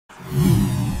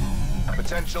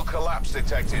Potential collapse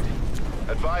detected.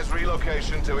 Advise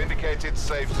relocation to indicated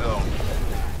safe zone.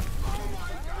 Oh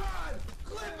my God!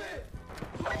 Clip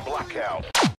it! Blackout.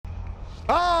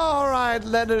 All right,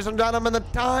 ladies and gentlemen, the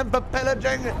time for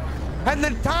pillaging and the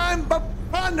time for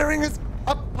plundering is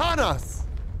upon us.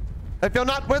 If you're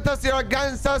not with us, you're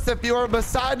against us. If you are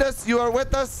beside us, you are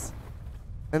with us.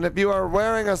 And if you are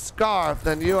wearing a scarf,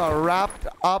 then you are wrapped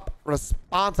up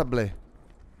responsibly.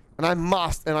 And I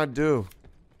must, and I do,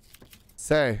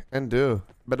 say and do,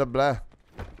 blah, blah.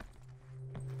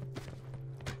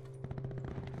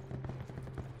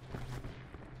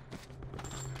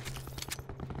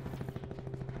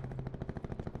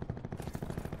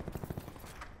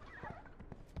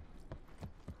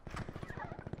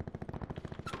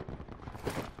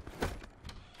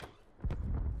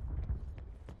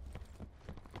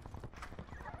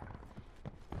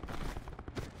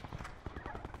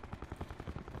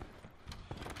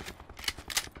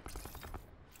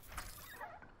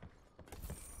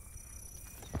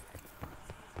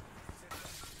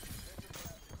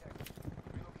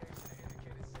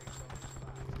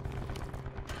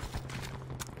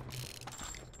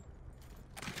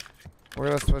 We're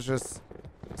gonna switch this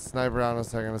sniper out in a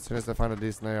second as soon as I find a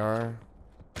decent AR.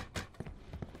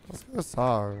 Let's get a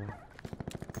song.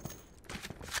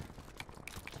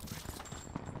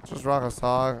 Let's just rock a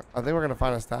song. I think we're gonna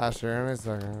find a stash here in a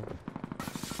second.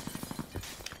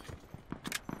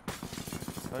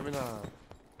 Maybe not.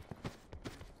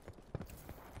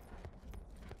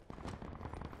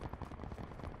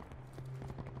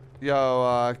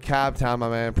 Yo, Cab Town, my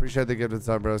man. Appreciate the gifted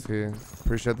sub, broski.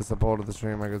 Appreciate the support of the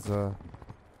stream, my good sir.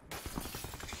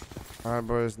 Alright,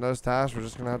 boys. No stash. We're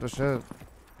just gonna have to shit.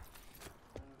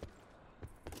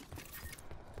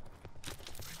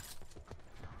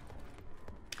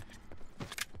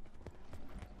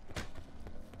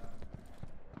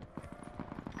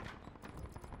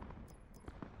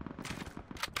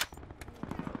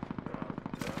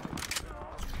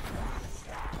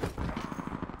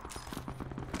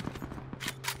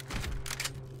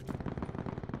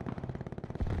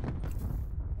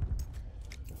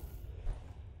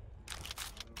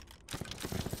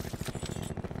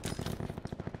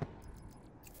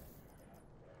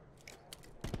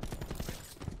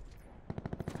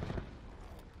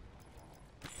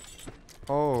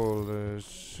 Holy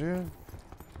shit.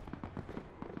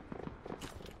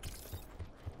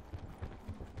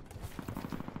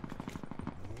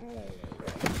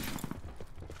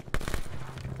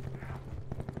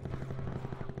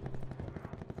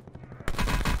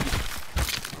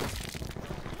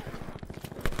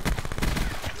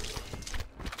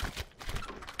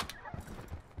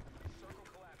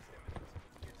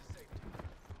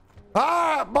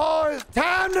 Alright, boys,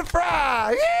 time to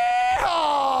fry.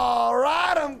 Yeehaw!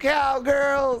 Ride 'em,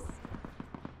 cowgirls.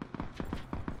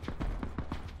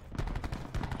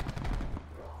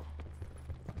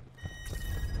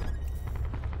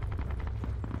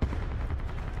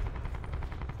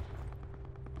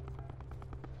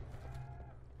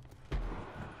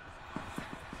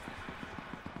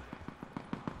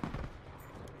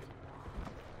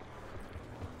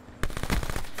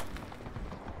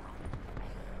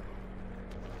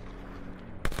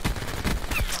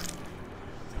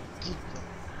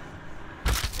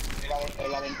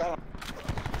 En la ventana.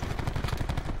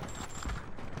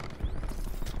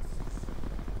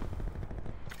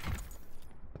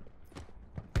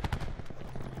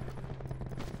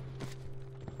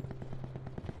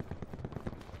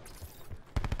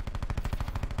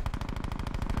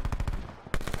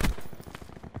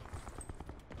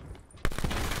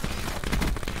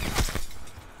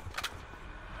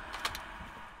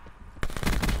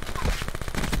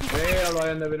 Lo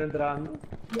hayan de venir entrando.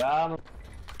 Ya no.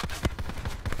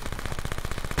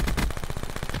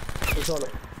 Estoy solo.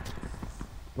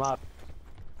 Más.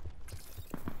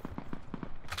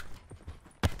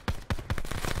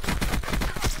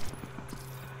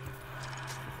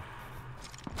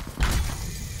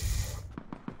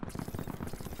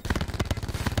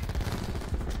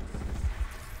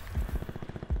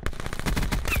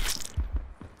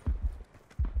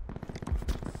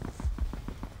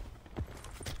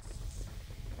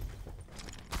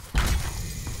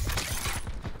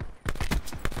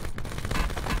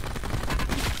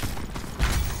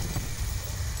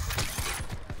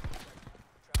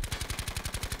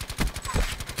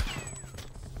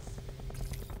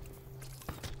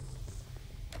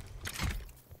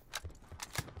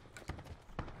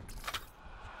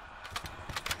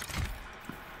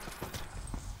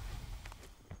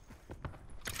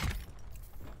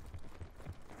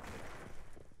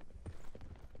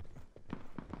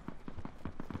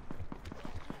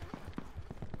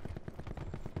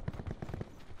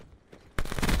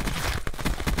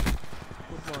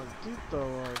 Puta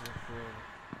merda, foda.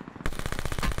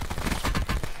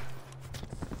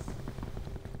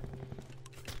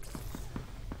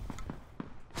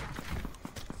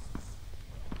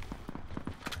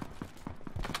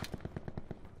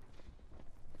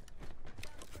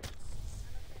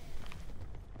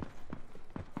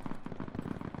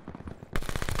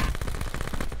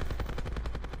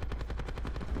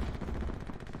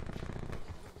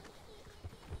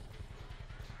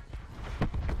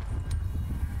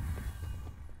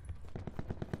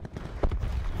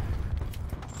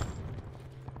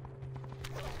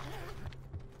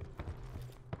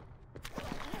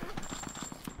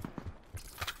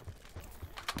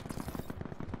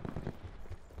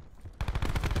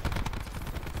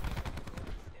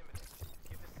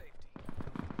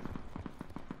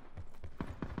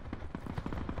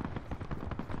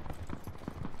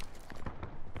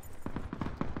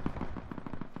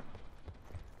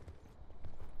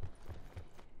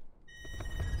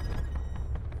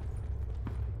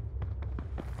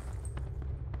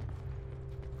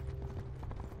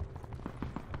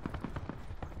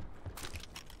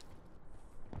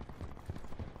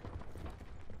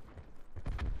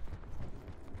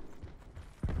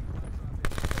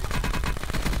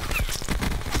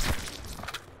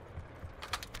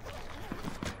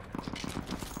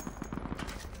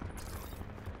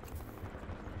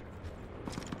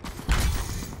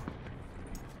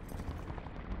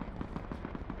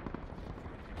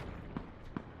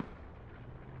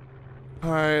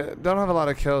 Alright, don't have a lot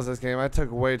of kills this game. I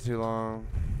took way too long.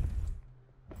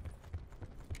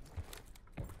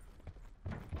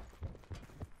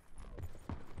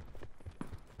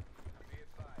 Be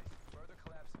advised, further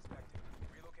collapse expected.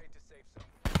 Relocate to safe zone.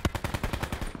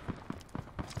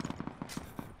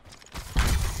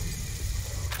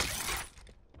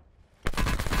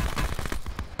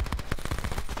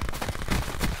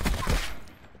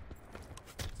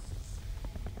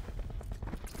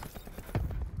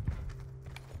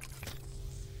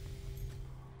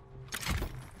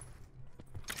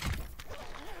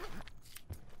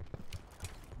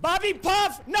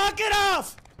 BobbyPoff, knock it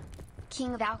off!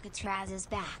 King of Alcatraz is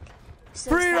back.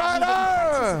 So Free sad he didn't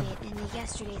rider! participate in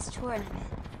yesterday's tournament.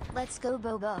 Let's go,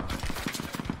 Bobo.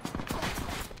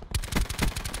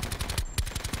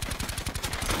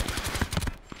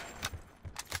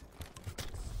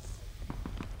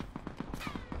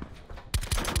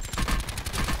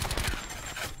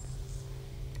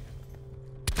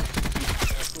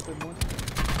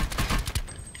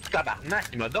 Tabarnak,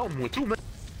 il m'a donné moi tout, man.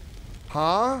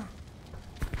 Huh?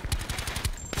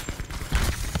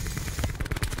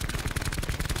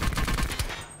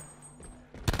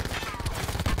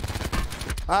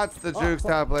 That's the juke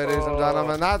tap, ladies and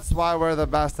gentlemen. That's why we're the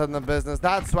best in the business.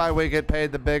 That's why we get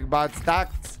paid the big bucks.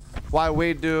 That's why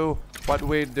we do what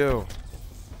we do.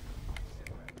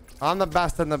 I'm the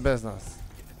best in the business.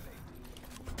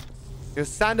 You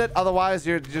send it, otherwise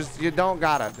you don't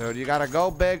got it, dude. You gotta go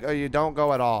big or you don't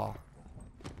go at all.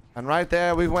 And right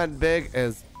there, we went big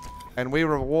and we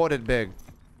rewarded big.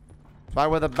 That's why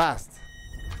we're the best.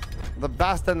 The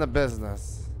best in the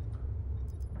business.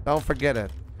 Don't forget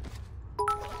it.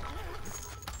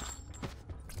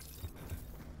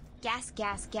 Gas,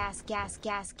 gas, gas, gas,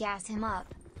 gas, gas him up.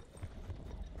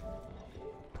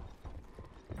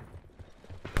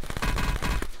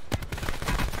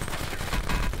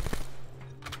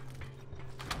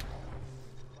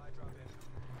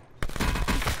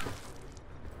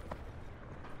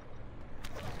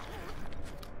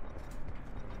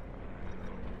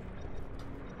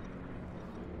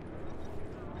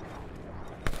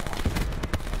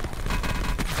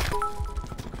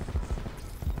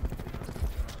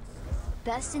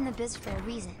 Best in the biz for a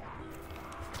reason.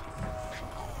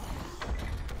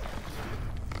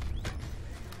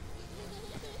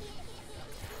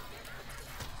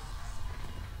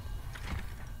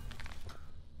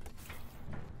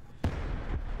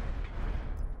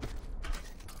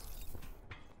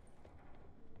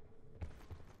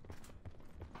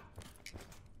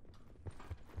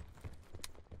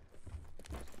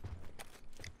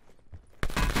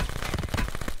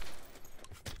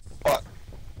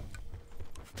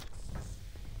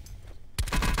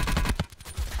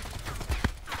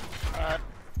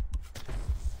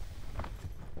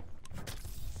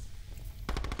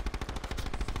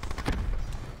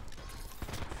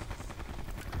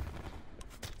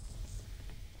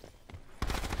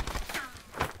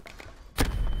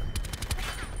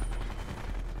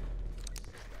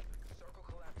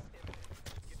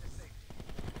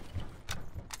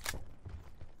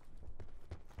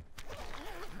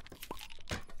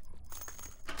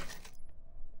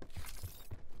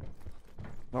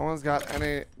 No one's got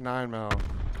any 9mm.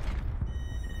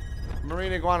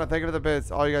 Marine Iguana, thank you for the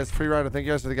bits. All you guys, Free Rider, thank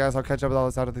you guys for the guys. I'll catch up with all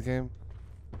this out of the game.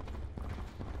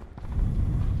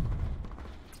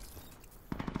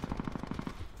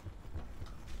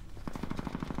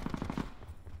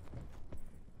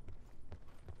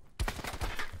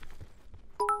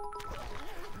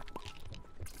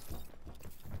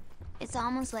 It's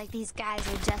almost like these guys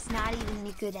are just not even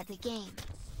any good at the game.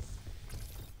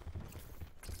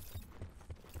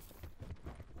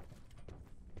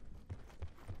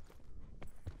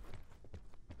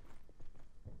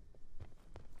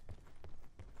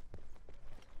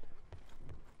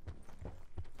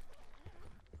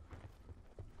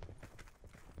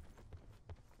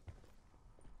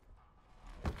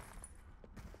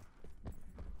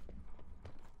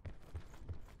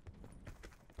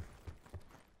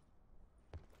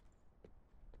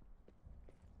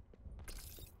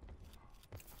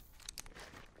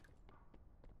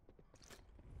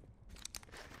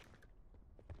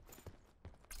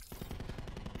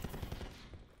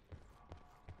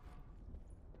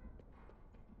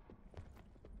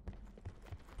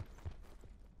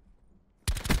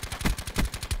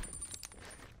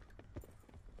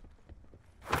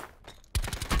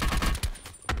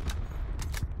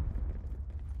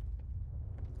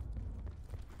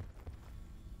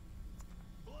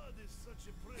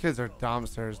 Kids are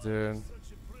dumpsters, dude.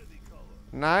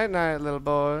 Night, night, little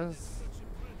boys.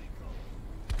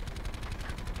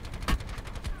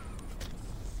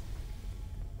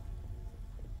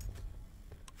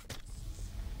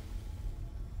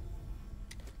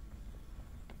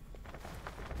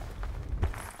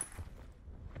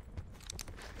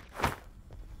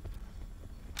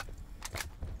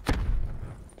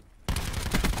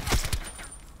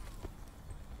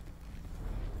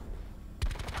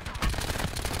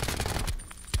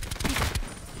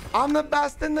 I'm the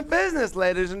best in the business,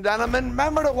 ladies and gentlemen.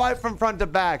 Remember to wipe from front to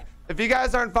back. If you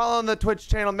guys aren't following the Twitch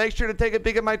channel, make sure to take a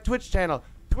peek at my Twitch channel.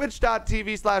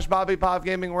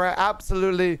 Twitch.tv/BobbyPoffGaming, where I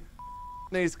absolutely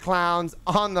these clowns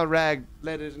on the reg,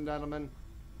 ladies and gentlemen.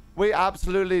 We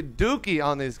absolutely dookie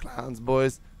on these clowns,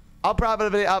 boys. I'll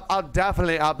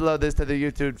definitely upload this to the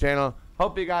YouTube channel.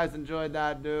 Hope you guys enjoyed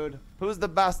that, dude. Who's the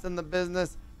best in the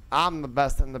business? I'm the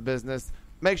best in the business.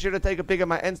 Make sure to take a peek at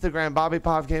my Instagram,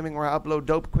 BobbyPoffGaming, where I upload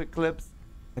dope quick clips.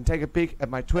 And take a peek at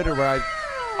my Twitter, where I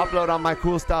upload all my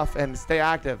cool stuff and stay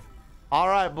active. All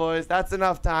right, boys, that's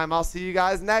enough time. I'll see you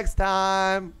guys next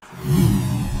time.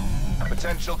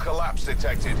 Potential collapse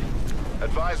detected.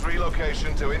 Advise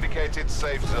relocation to indicated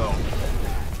safe zone.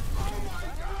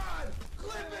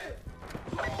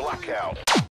 Blackout.